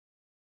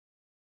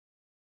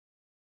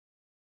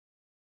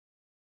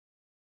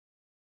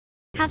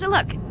How's it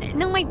look?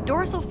 No, my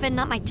dorsal fin,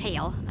 not my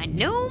tail. I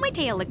know my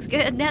tail looks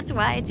good, that's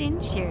why it's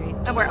insured.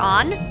 Oh, we're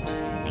on?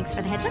 Thanks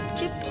for the heads up,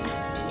 Chip.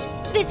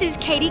 This is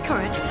Katie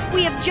Current.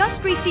 We have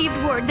just received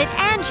word that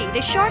Angie,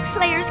 the Shark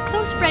Slayer's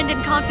close friend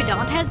and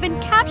confidant, has been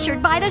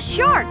captured by the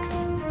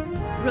sharks.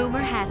 Rumor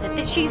has it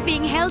that she's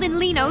being held in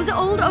Lino's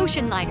old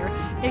ocean liner.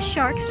 The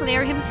Shark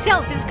Slayer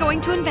himself is going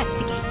to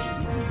investigate.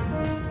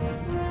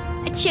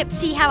 Chip,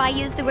 see how I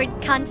use the word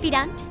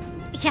confidant?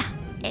 Yeah,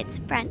 it's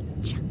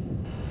French.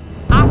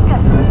 Oscar,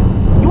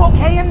 you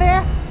okay in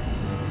there?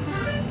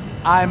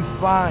 I'm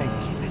fine.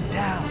 Keep it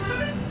down.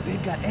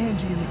 They've got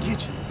Angie in the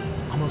kitchen.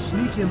 I'm gonna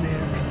sneak in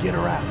there and get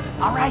her out.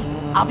 All right,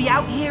 I'll be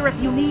out here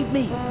if you need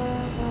me.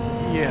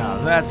 Yeah,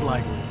 that's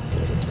likely.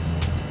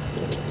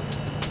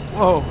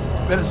 Whoa,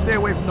 better stay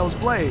away from those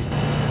blades.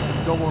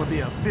 Don't want to be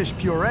a fish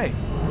puree.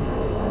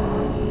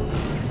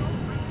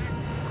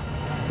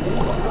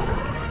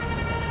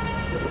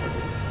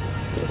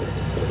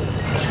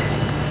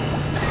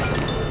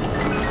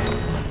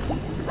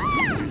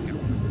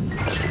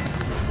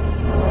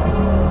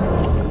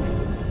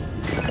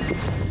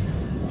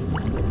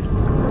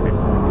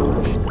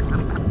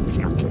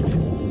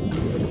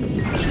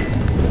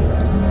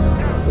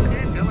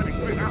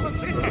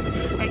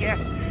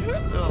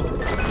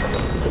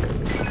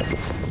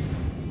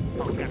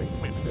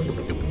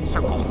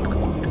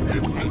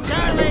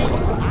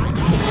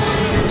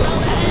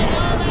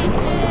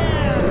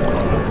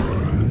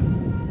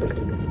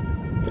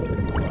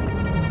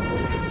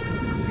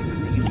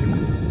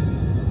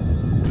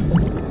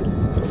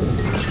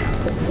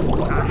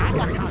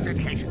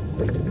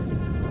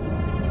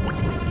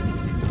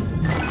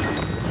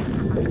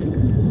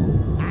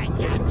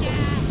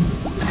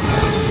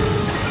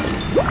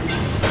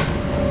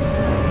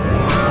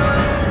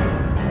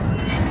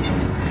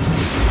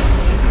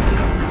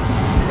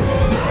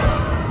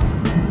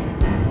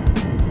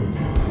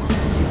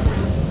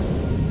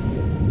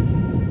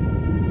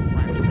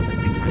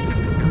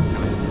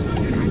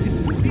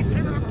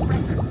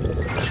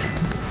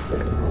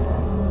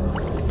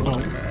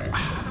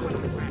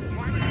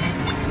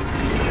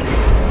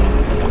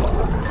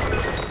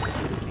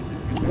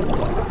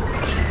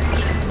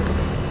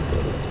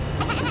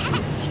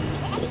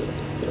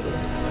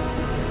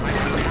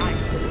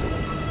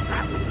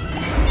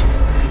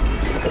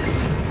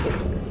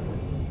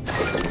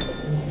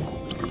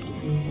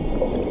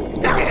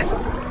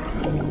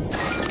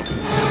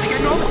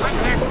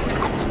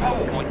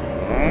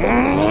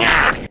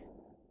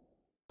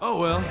 Oh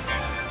well,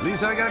 at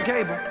least I got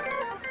cable.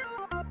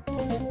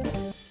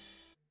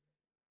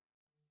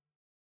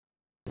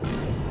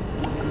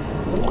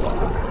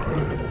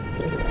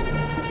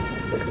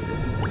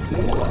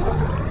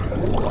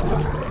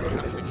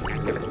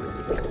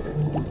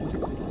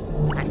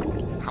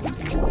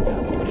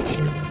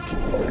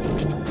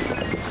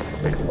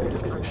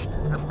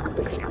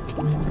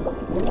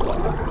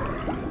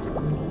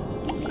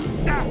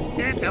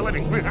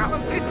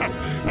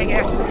 I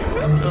guess.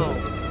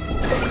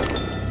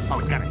 Oh,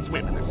 he's got to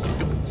swim in this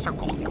stupid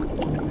circle.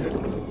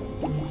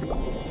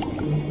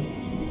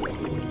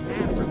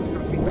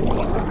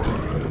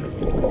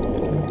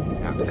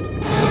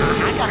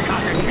 I gotta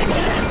concentrate.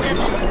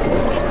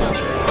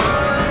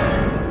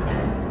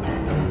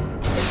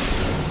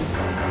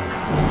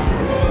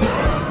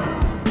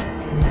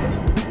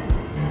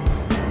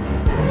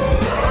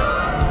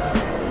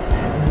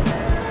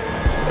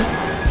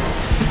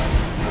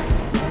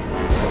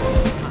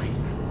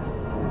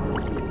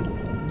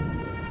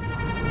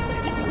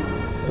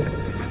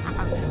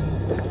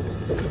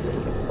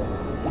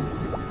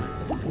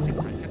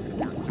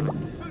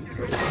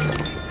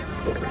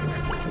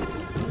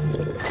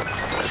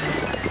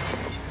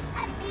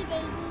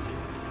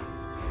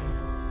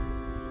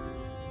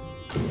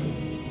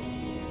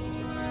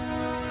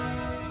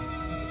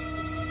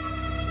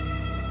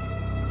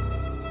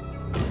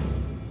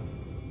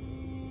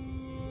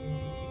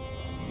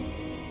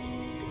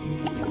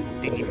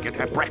 Didn't even get to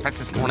have breakfast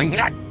this morning.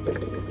 I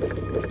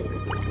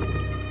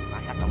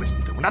have to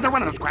listen to another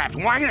one of those crabs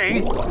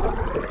whining. Get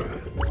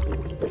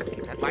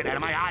that light out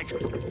of my eyes.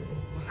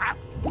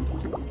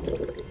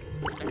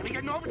 Let me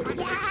get over to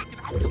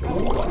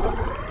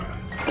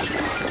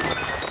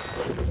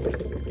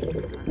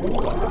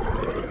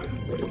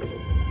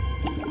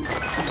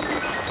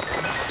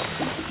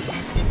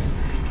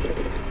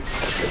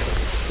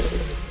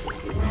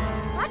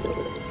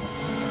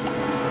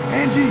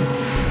Angie!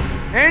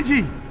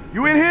 Angie!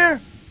 You in here?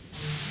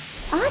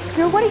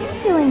 Oscar, what are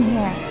you doing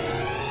here?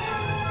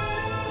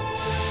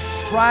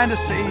 Trying to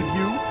save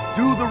you,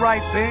 do the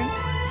right thing,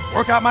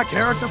 work out my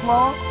character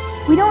flaws?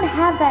 We don't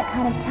have that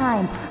kind of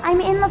time. I'm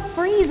in the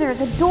freezer.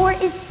 The door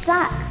is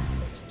stuck.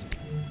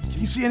 Can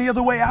you see any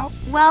other way out?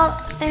 Well,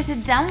 there's a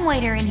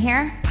dumbwaiter in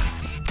here.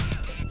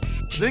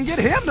 Then get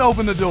him to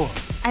open the door.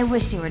 I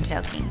wish you were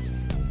joking.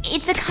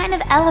 It's a kind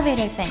of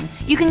elevator thing.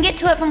 You can get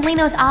to it from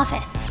Lino's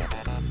office.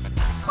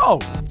 Oh,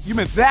 you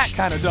meant that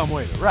kind of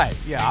dumbwaiter, right?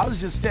 Yeah, I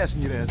was just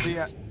testing you there, see?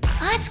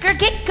 Oscar,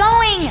 get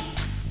going!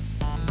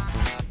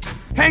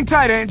 Hang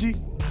tight, Angie.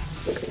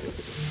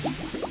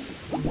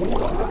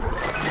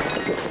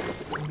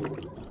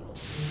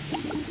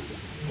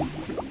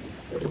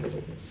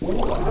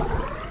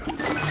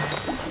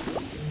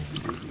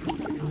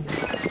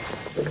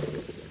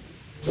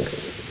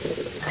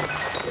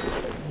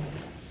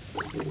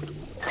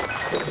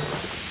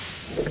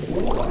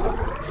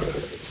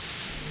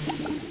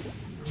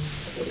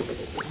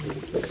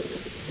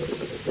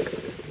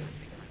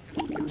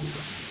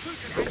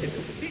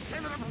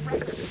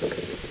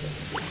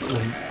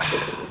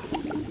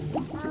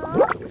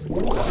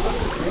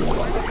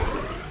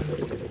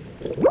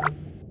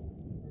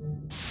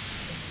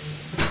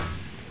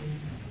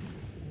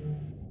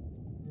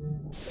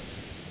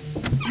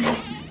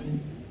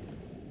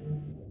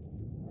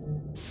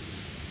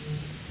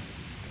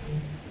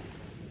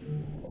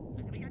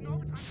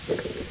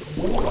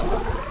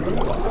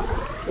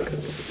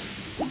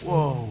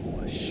 Whoa,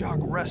 a shark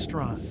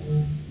restaurant.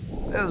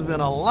 There's been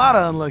a lot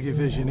of unlucky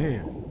fish in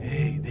here.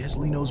 Hey, there's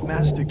Lino's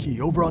master key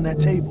over on that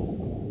table.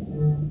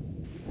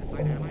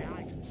 Right out of my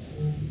eyes.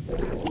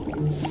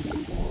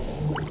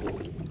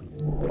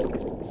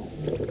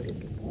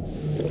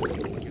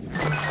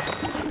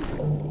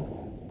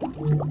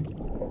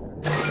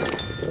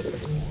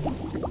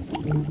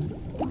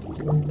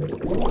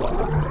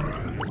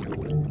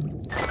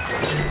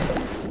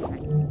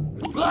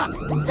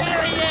 Look!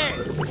 There he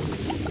is!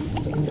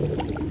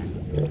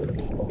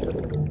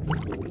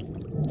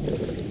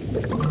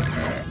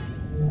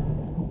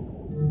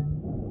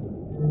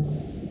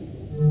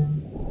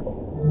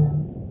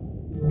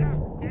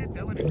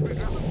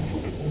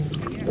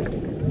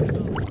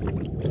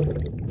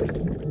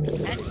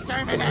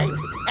 Exterminate!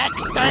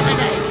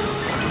 Exterminate!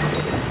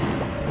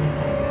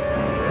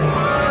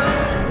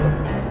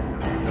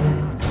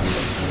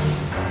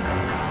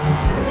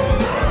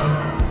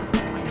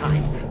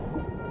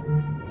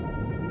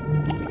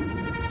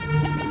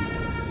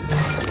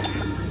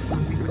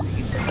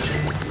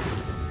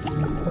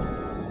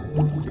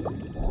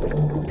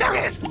 There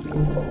it is!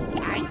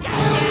 I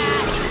got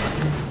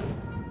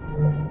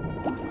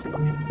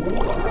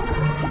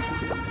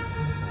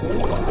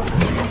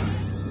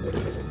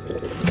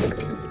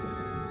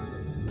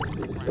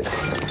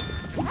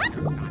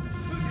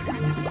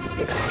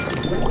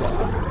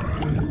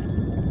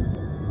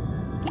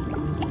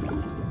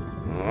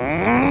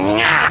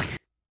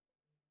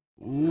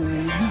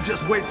Ooh, you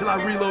just wait till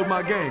I reload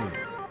my game.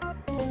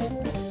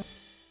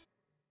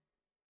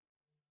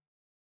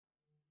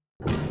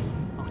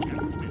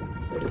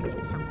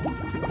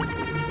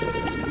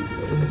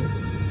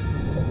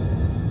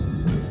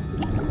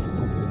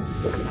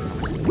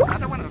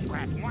 Another one of those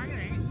crabs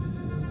whining.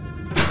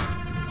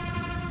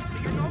 We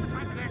get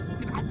overtime for this.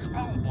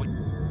 Oh, boy.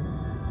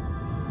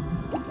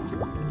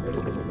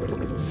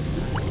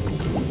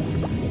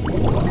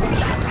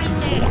 Stop right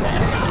there.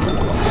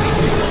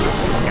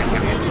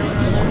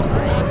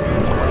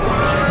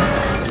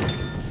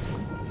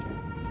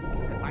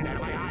 Light out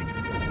of my eyes.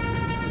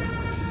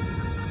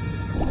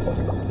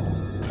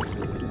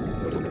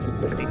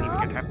 Didn't even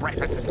get to have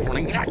breakfast this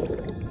morning. Can't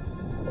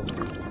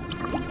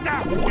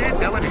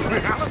tell it.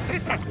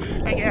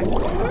 I guess.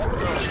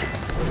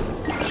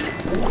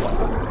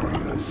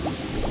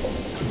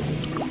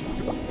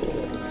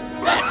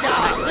 That's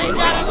all. We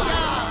gotta go.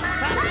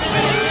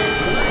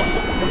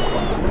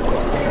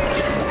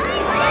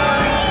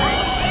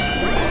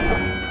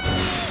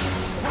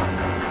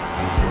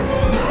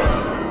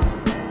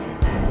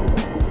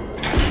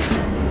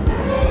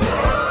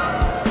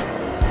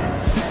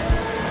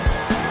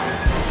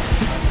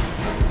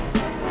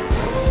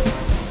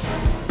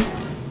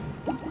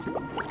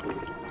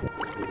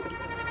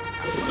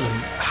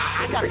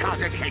 I got a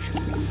college education.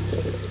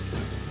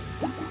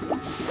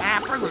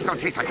 Burgers don't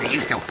taste like they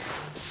used to.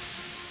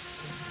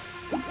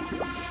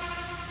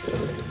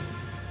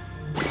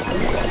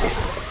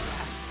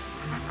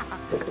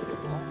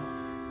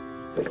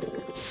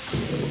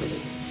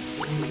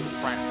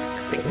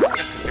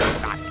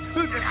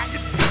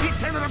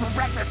 For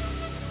breakfast.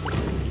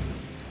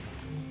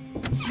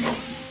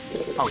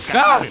 Oh,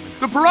 Now,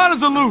 the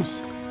piranhas are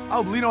loose. I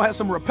hope Lino has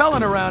some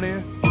repellent around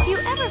here. If you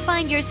ever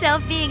find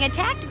yourself being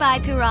attacked by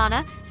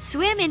piranha,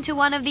 swim into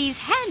one of these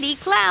handy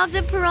clouds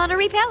of piranha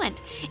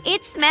repellent.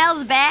 It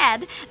smells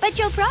bad, but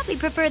you'll probably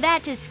prefer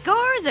that to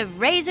scores of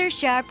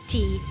razor-sharp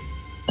teeth.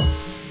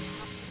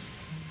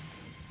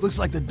 Looks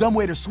like the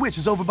dumbwaiter switch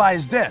is over by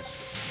his desk.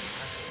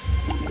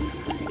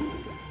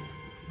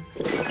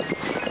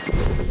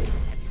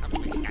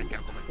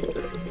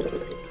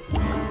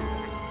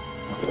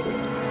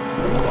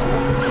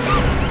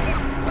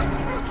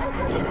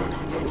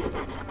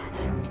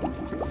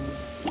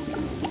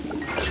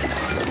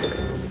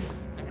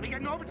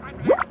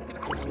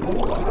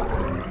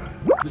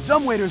 The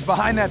dumbwaiter's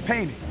behind that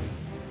painting.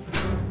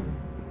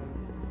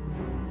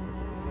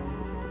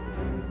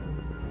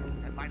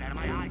 That light out of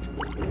my eyes.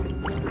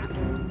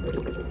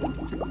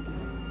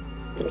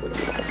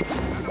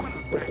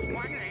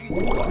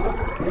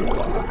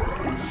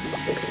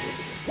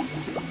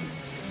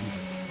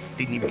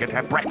 Didn't even get to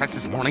have breakfast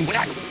this morning.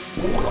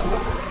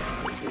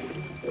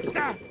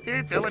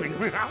 It's a living.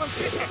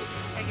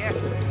 I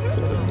guess.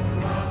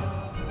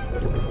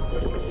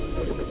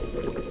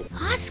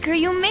 Oscar,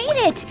 you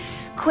made it!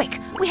 Quick,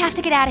 we have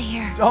to get out of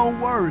here. Don't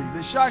worry,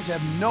 the sharks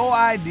have no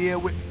idea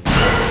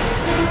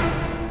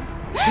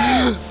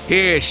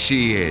Here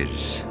she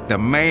is, the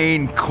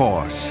main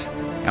course.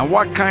 And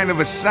what kind of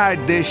a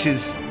side dish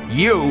is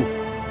you?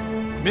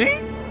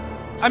 Me?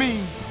 I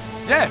mean,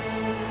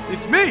 yes,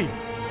 it's me,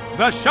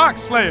 the Shark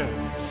Slayer.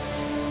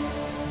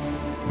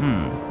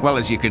 Well,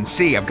 as you can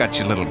see, I've got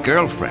your little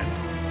girlfriend.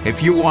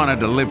 If you wanted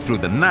to live through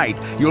the night,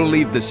 you'll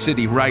leave the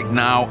city right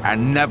now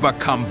and never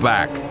come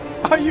back.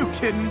 Are you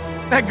kidding?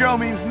 That girl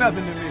means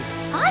nothing to me.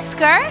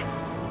 Oscar?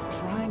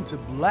 Trying to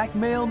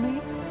blackmail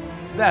me?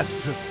 That's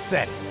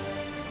pathetic.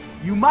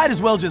 You might as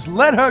well just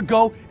let her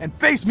go and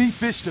face me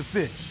fish to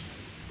fish.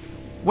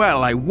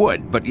 Well, I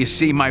would, but you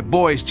see, my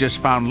boys just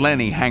found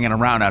Lenny hanging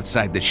around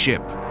outside the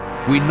ship.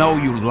 We know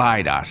you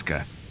lied,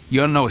 Oscar.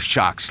 You're no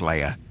shark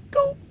slayer.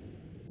 Go.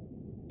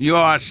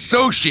 You're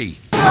sushi!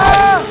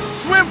 Ah!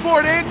 Swim for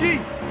it,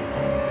 Angie!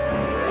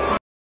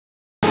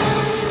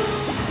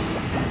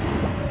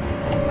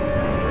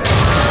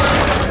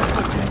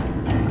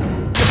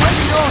 You're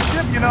breaking your own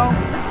ship, you know.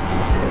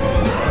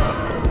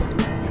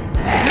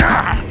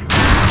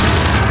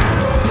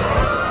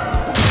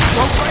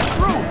 Go right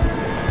through.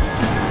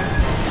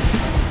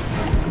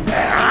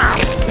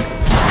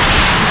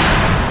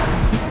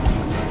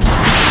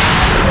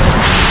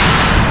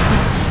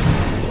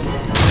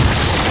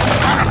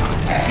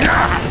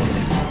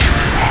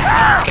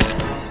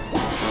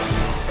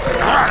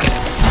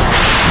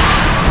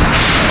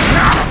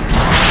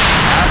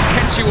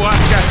 You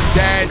Oscar,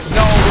 there's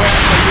nowhere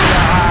for you to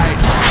hide.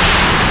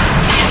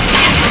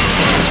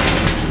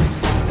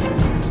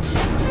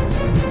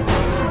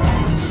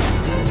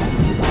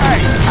 Hey,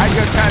 I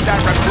just had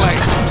that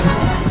replaced.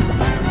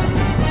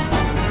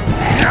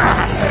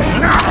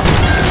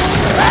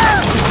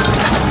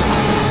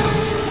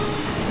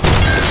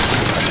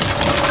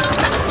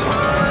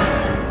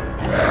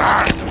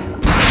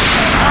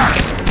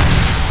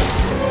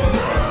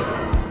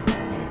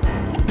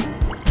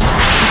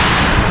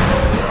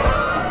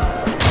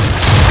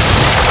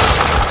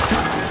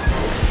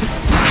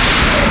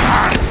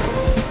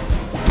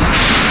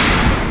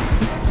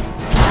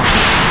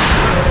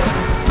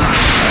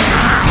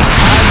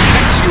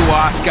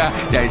 Oscar,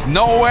 there's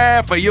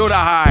nowhere for you to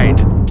hide.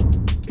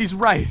 He's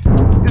right.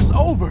 It's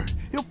over.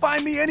 He'll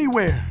find me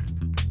anywhere.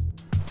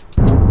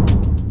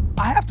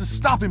 I have to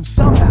stop him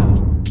somehow.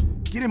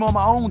 Get him on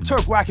my own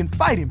turf where I can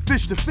fight him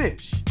fish to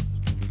fish.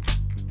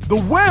 The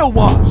whale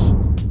wash!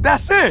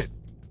 That's it!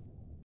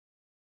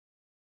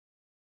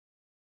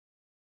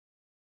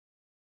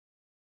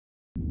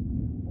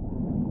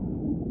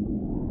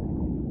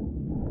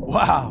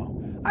 Wow,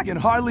 I can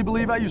hardly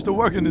believe I used to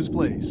work in this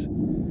place.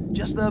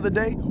 Just the other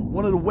day,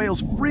 one of the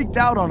whales freaked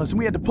out on us and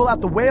we had to pull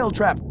out the whale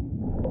trap.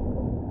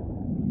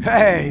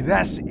 Hey,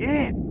 that's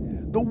it!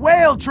 The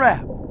whale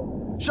trap!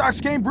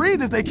 Sharks can't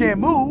breathe if they can't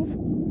move.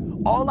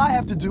 All I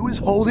have to do is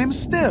hold him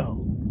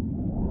still.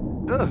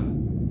 Ugh.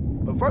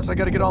 But first I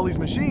gotta get all these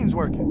machines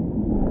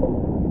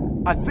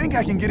working. I think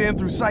I can get in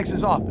through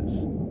Sykes'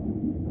 office.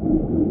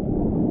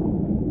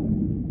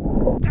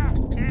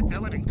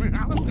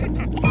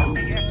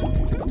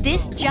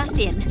 This just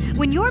in.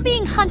 When you're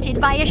being hunted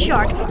by a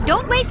shark,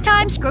 don't waste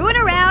time screwing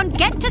around.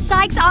 Get to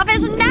Sykes'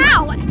 office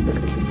now!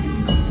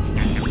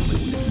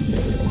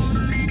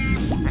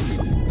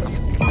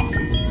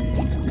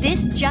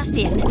 This just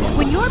in.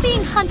 When you're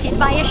being hunted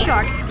by a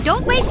shark,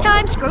 don't waste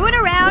time screwing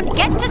around.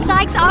 Get to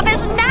Sykes'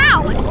 office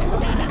now!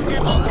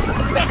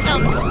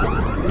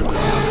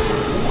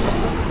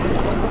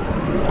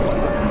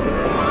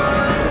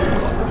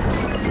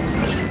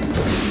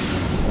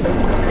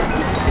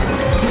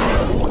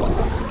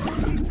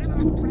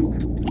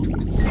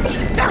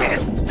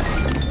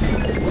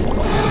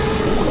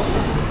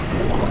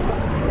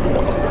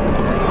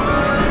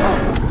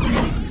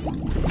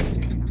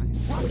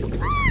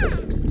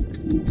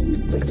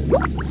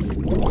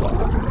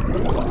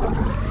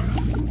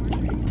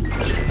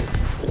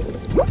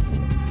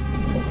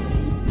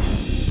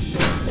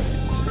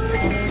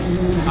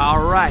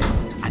 All right,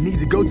 I need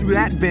to go through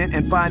that vent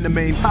and find the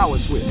main power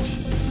switch.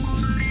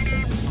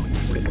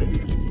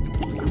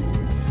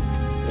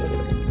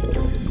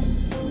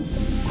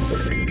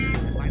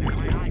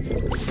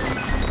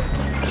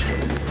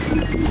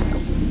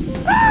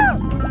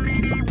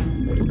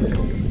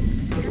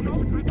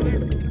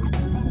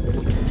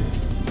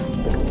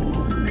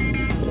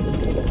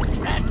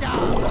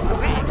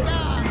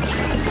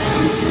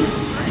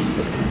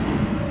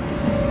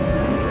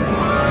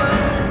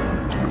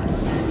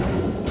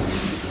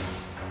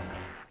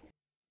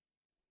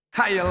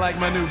 How you like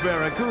my new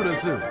Barracuda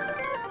suit?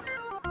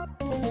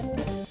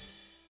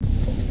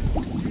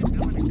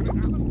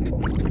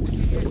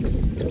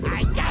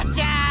 I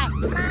gotcha!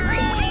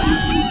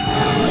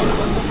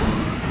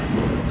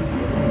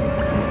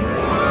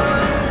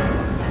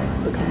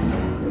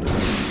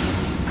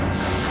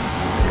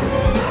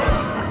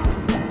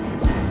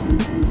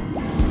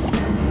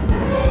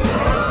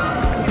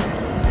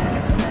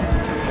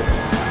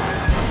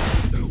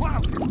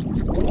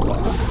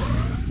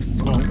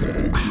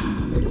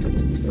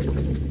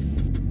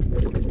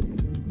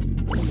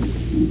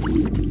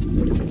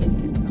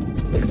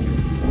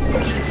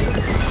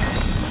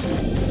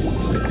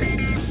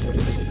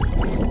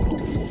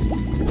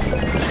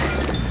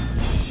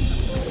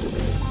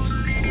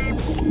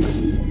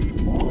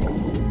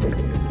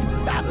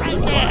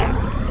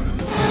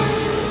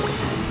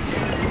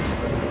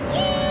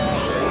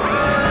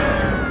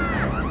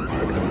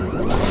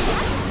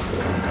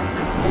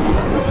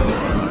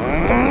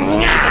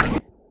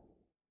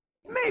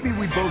 maybe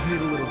we both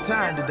need a little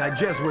time to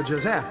digest what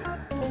just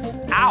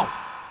happened. Ow!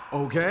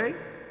 Okay?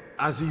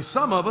 I see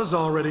some of us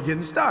already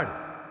getting started.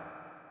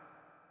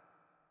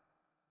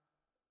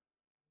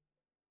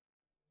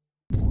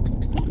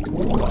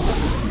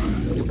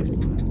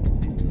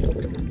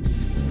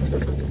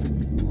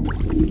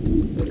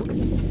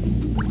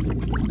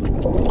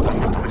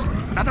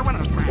 Another one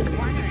of those crabs.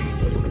 Why not?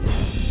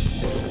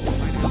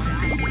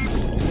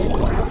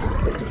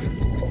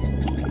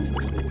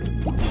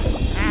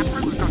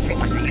 Burgers don't taste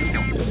like they used to.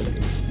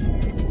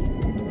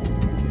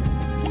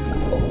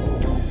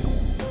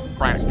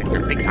 Crabs think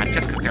they're big time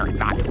just because they're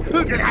exotic.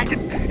 I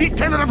can eat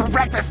 10 of them for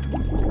breakfast. I'm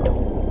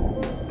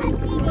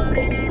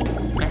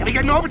gonna be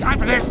getting overtime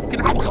for this. Oh,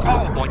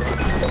 boy.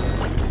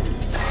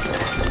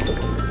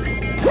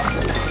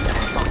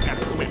 Oh,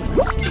 gotta swim in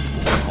this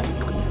stupid circle.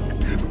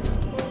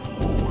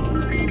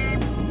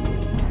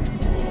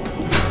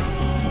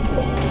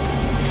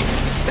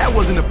 That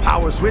wasn't a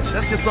power switch,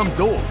 that's just some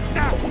door.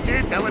 No,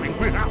 it's a living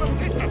room.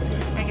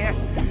 I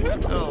guess.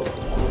 Oh.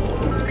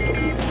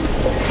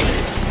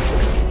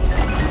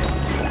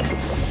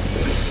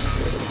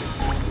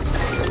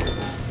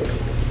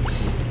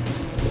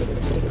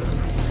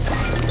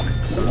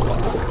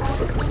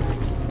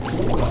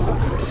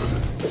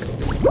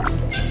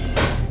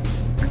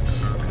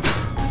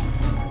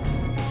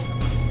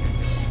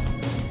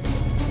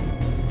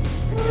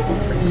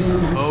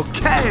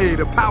 Okay,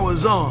 the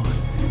power's on.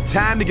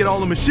 Time to get all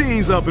the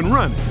machines up and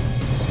running.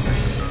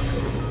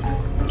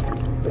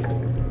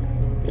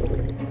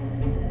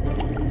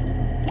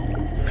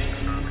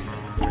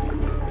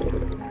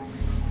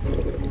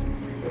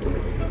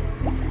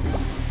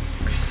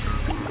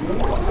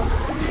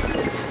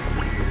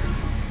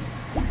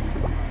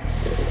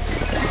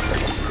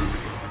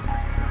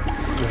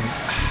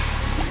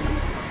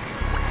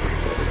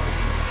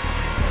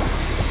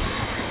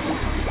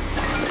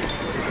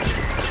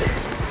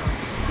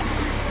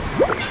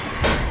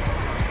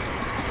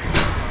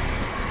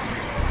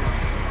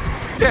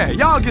 Yeah,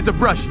 y'all get to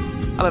brushing.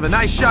 I'll have a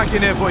nice shark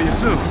in there for you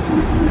soon.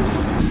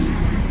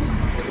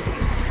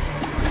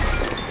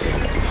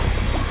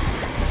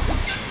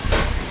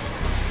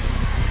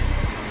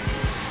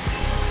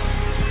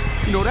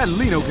 You know, that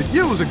Lino could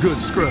use a good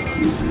scrub.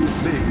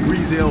 Big,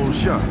 greasy old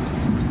shark.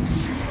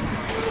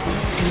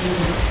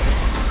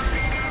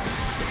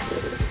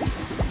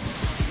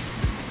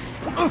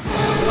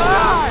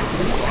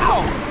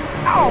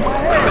 Ow, my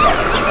head!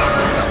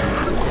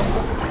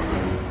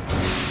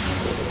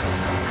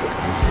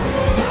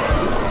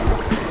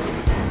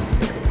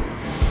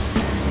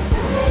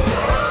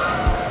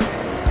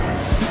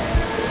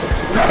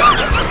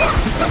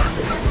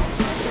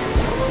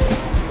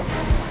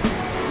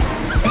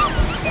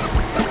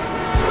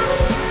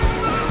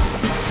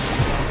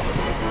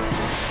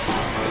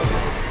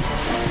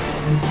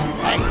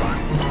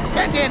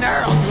 Send in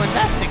Earl to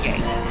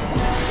investigate.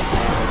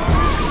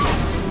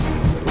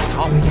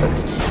 Always.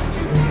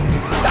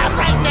 Stop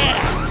right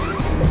there!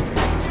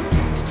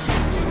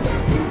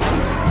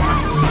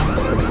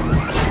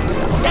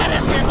 Get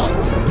him, Nichols!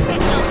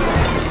 Signal!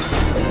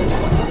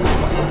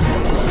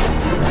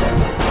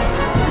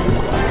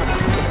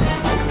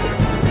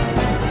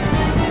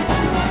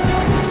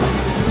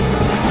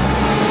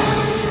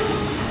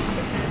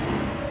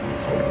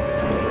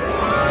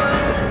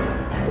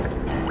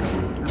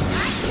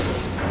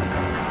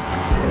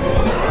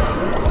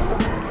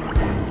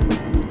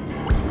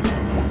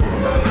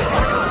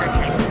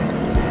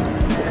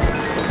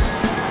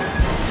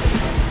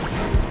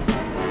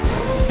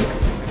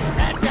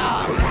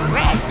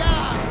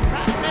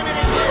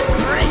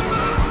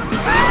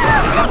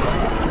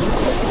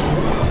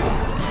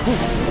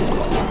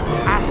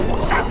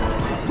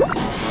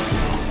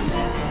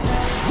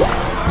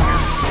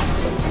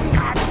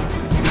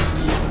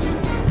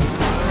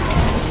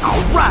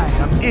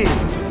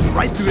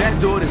 Right through that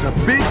door, there's a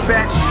big,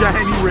 fat,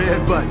 shiny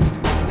red button.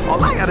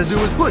 All I gotta do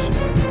is push it.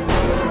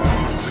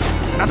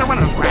 Another one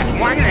of those crabs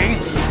whining.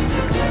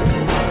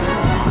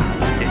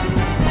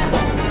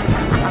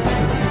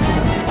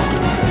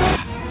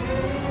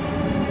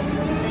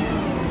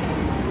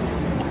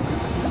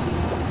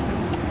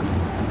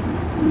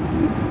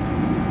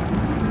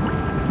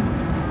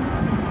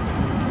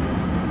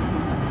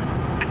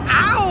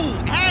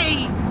 Ow!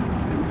 Hey!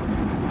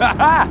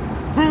 Ha-ha!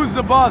 Who's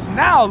the boss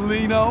now,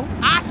 Lino?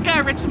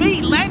 Oscar, it's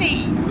me,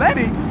 Lenny!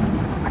 Lenny?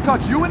 I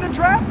caught you in the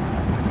trap?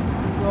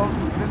 Well,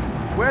 then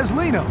where's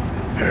Lino?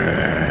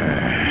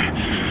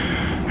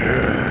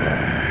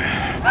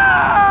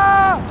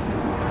 Ah!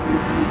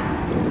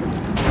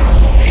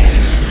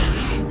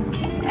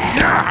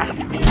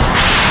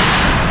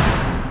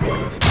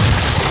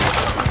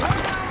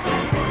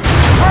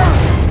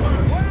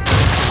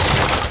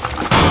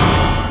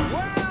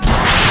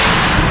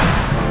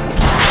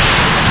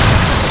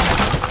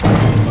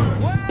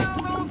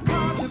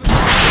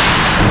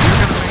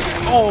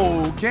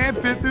 Oh, can't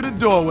fit through the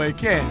doorway,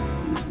 can you?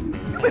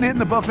 You been hitting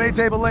the buffet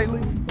table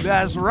lately?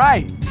 That's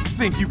right.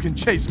 Think you can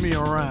chase me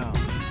around.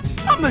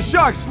 I'm the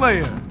Shark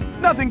Slayer.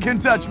 Nothing can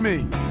touch me.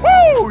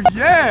 Woo,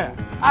 yeah!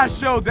 I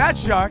showed that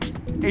shark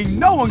Ain't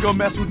no one gonna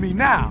mess with me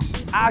now.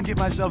 I'll get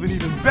myself an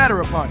even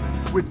better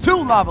opponent with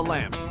 2 lava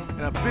lamps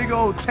and a big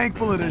old tank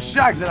full of the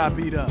sharks that I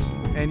beat up.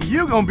 And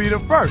you gonna be the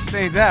first,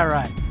 ain't that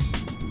right?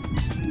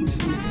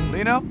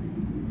 Lino?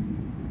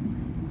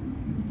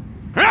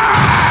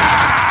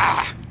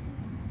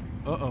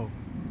 Uh-oh.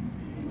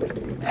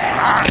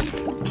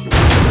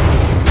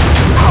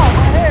 Oh,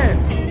 my head!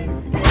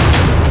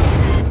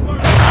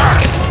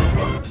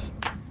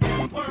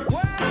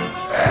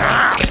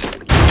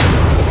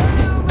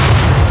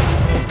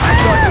 I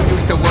thought you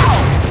used to work.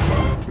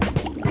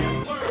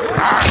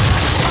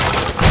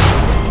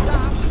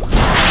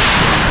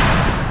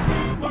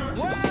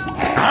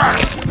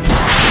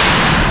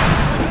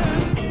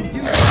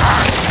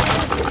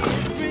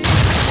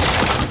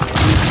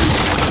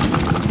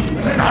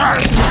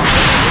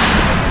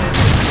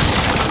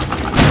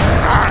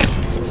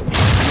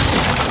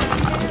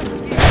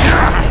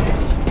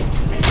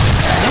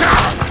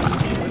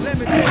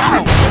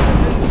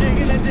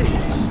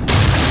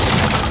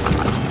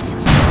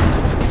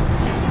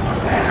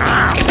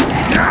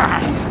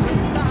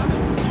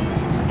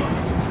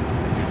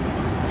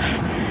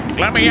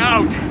 Let me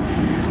out!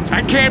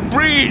 I can't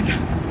breathe!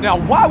 Now,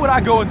 why would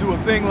I go and do a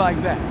thing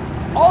like that?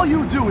 All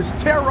you do is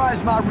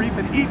terrorize my reef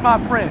and eat my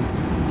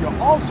friends. You're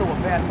also a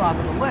bad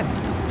father to Lenny.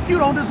 You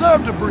don't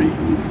deserve to breathe.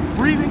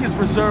 Breathing is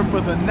reserved for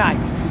the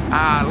nice.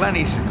 Ah,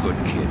 Lenny's a good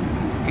kid.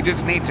 He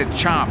just needs a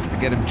chomp to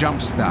get him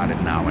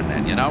jump-started now and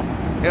then, you know?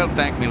 He'll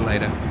thank me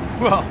later.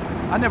 Well,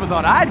 I never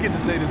thought I'd get to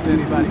say this to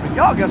anybody, but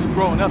y'all got some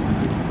growing up to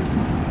do.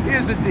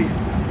 Here's the deal.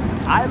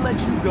 I let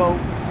you go,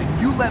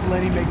 and you let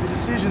Lenny make the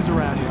decisions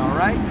around here, all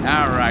right?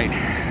 All right.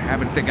 I've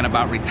been thinking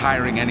about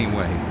retiring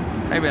anyway.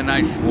 Maybe a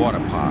nice water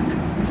park.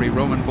 Free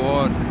room and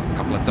board, a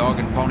couple of dog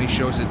and pony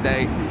shows a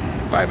day.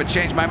 If I ever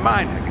change my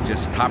mind, I could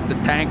just top the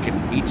tank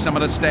and eat some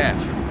of the staff.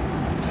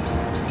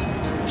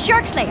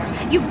 Shark Slayer,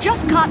 you've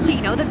just caught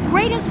Lino, the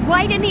greatest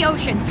white in the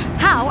ocean.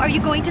 How are you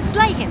going to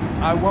slay him?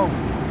 I won't.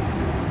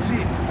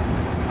 See,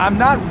 I'm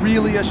not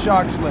really a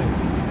shark slayer.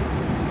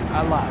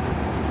 I lied.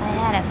 I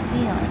had a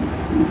feeling.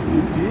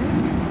 You did?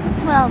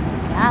 Well,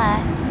 duh.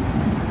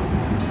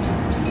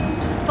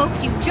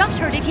 Folks, you just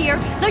heard it here.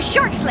 The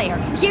Shark Slayer,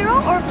 hero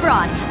or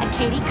fraud? A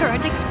Katie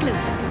Current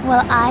exclusive.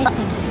 Well, I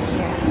think he's a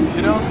hero.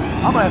 You know,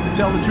 I'm gonna have to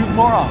tell the truth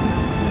more often.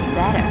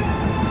 Better.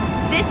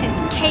 This is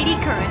Katie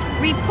Current,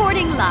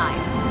 reporting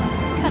live.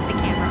 Cut the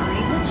camera,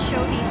 Arnie. Let's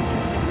show these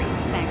two some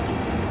respect.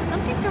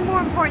 Some things are more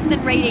important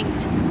than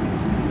ratings.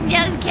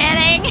 Just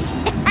kidding.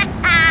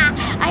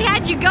 I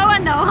had you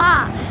going, though,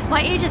 huh?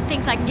 My agent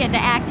thinks I can get into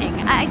acting.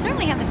 I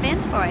certainly have the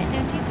fans for it,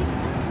 don't you think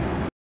so?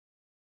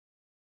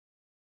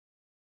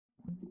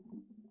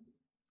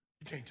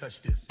 You can't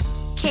touch this.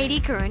 Katie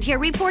Current here,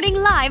 reporting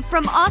live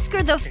from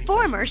Oscar, the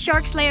former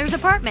Shark Slayer's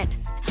apartment.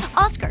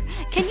 Oscar,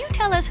 can you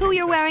tell us who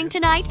you're wearing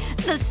tonight?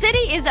 The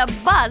city is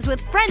abuzz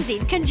with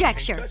frenzied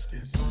conjecture.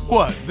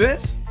 What,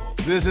 this?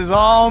 This is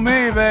all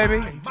me,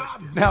 baby.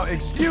 Now,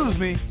 excuse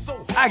me,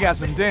 I got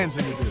some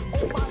dancing to do.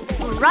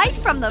 Right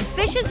from the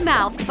fish's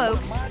mouth,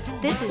 folks.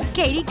 This is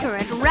Katie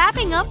Current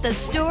wrapping up the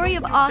story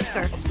of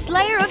Oscar,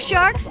 slayer of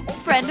sharks,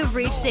 friend of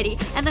Reef City,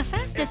 and the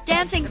fastest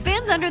dancing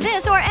fins under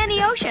this or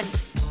any ocean.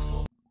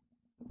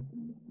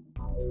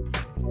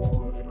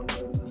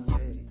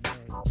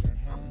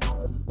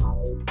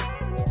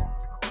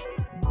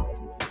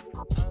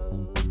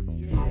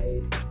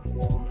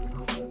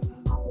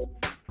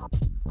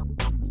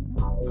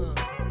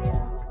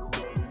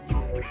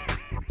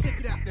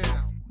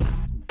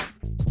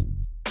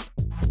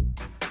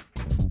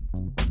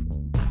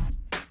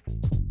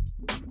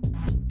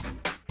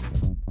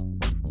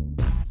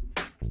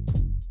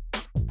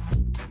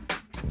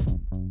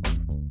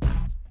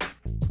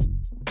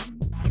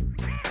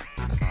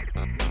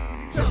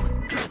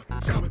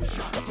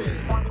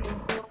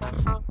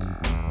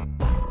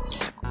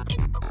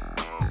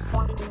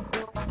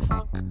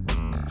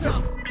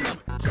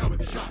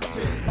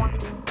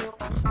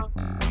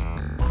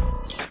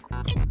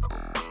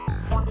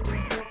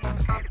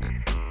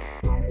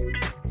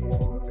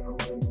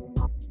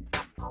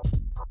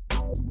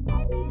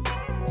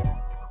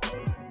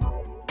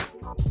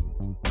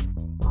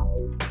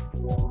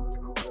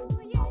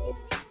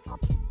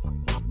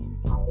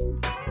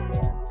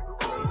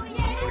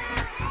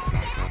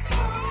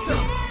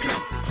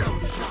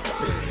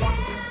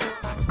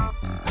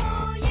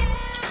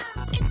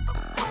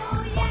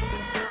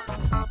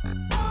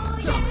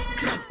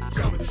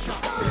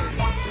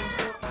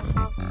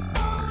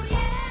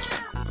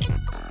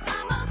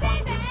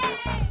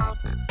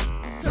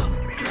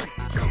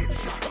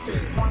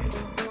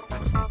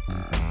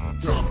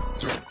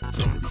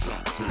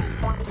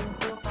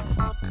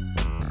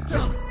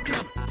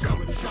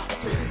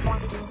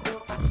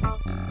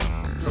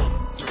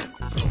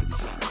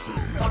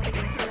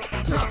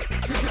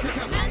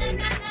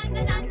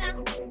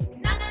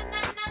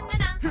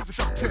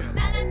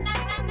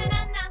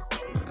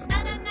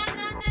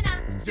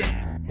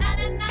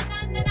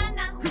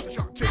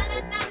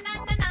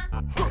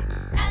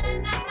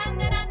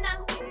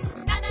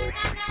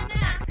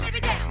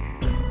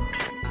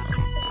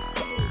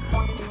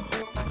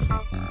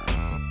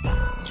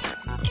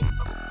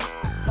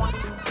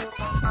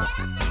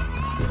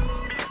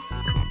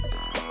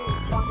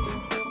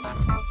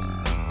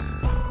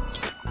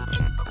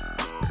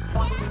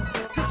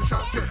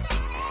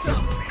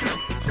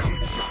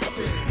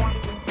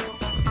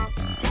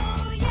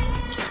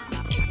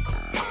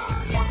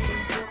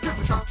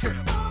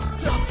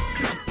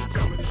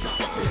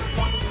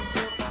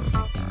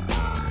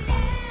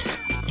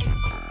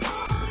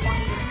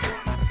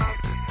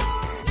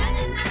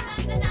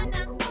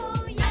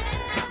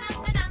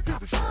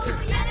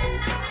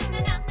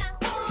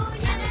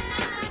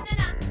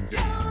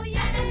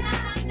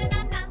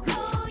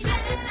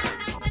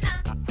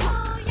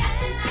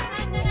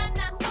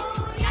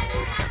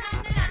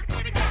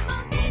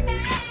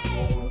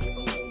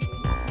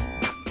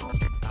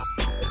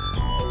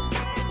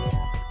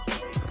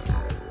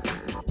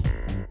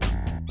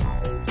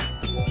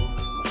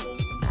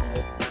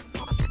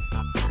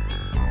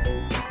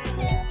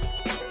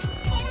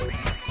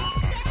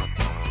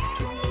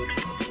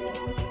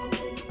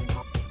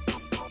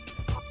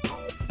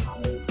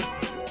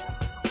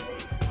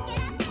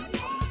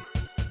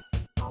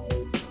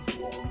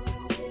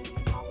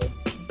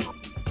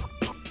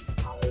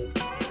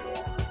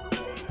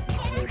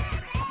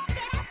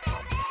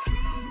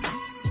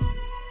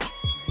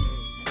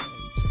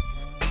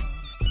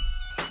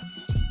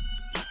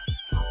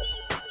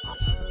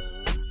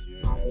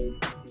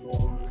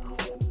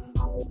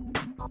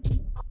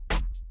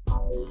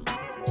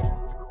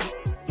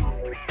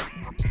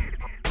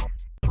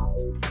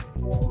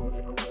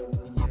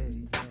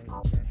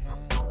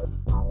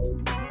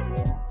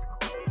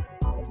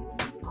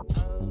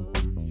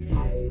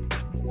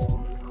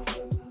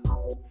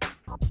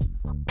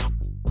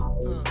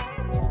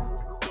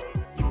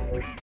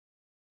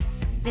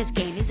 this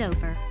game is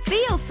over.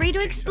 Feel free to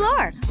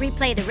explore,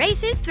 replay the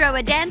races, throw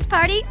a dance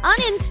party,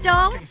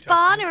 uninstall,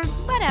 spawn, or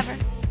whatever.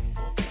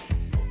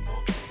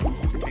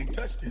 Can't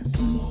touch this.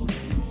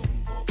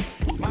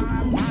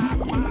 My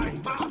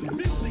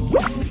music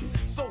hits me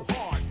so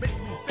hard, makes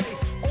me say,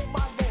 oh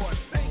my Lord,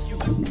 thank you.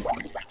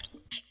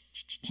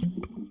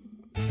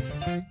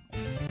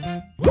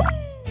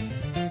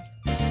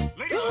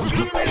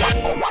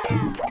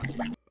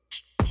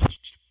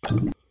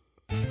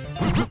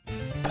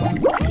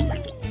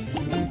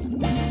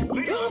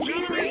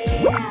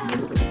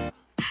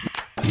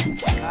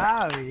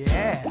 Oh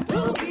yeah.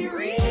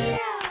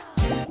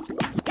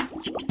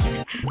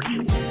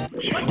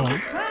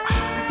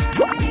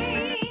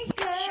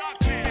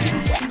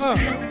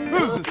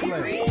 Who's the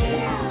slave?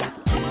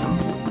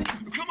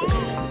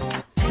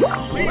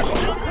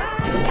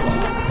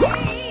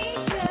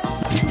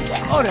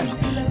 Oh, that's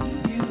me.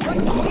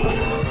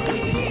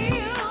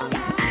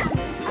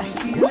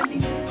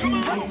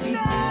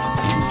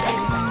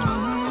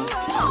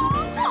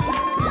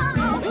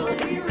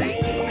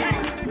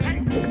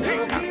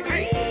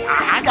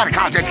 I got a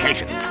college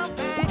education. Oh,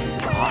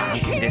 I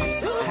get it.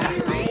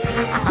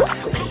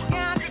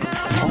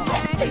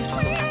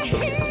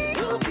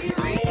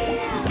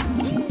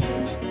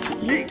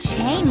 You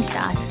changed,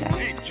 Oscar.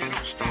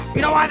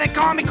 You know why they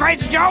call me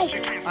Crazy Joe?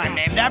 I'm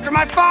named after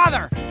my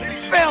father,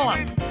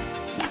 Philip.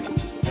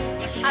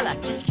 I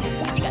like you, kid.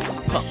 You got this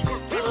book.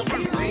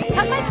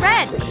 Cut my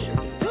threads.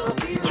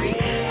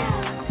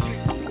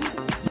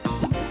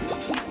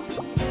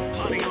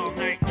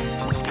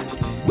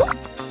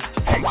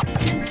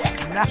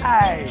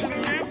 Nice.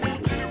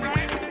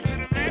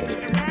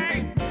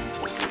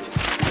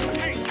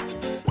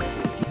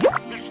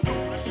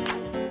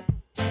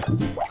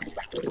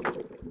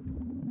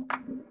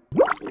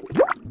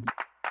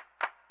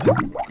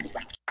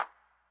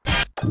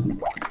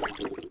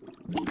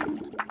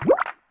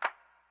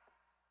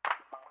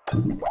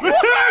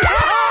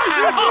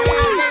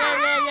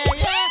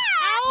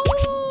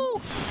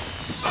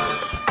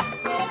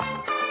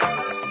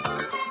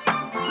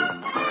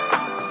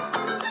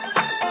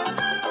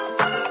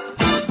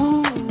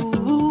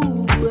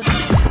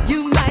 You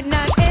might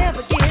not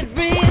ever get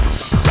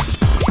rich,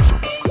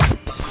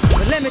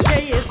 but let me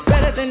tell you, it's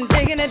better than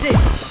digging a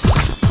ditch.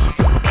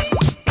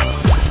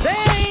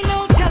 There ain't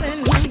no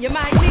telling who you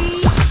might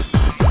meet,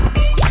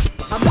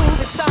 a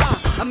movie star,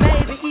 or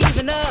maybe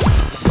even a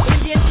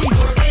Indian chief.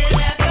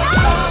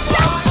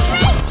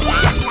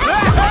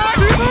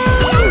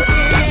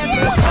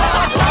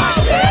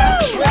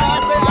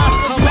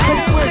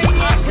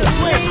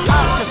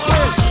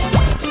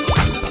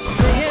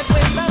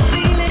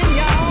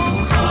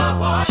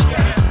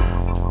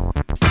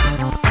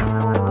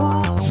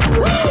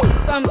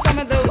 Some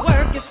of the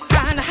work is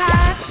kinda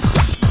high.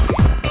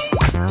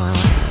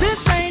 This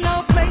ain't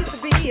no place to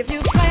be if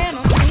you plan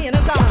on being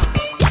a czar.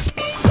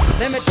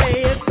 Let me tell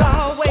you, it's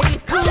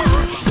always cool.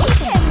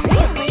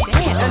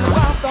 And the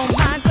boss don't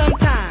mind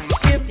sometimes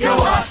if you Go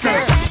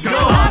Oscar! Go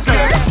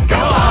Oscar! Go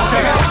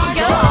Oscar!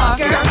 Go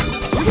Oscar!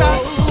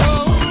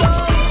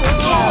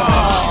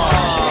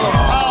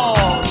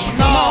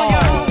 Come on,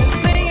 y'all,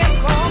 sing it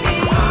for me.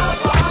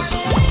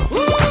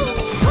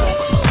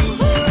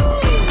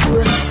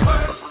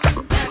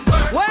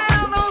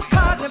 Well, those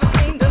cars never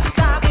seem to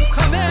stop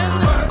coming.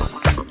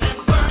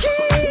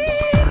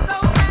 Keep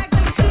those bags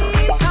and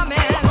machines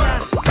coming.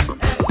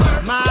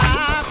 My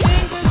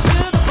fingers to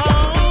the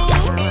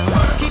bone.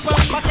 Keep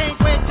up, I can't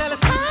wait till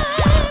it's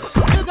time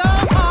to go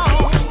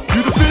home.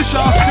 You the fish,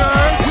 Oscar!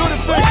 You the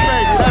fish,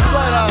 baby! That's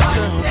right,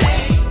 Oscar!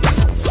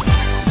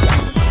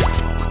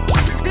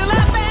 You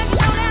love and you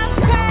don't have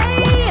to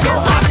pay. Go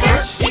Oscar,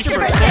 it's your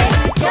birthday.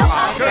 Go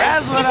Oscar,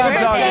 That's what it's your I'm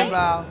talking birthday.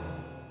 about.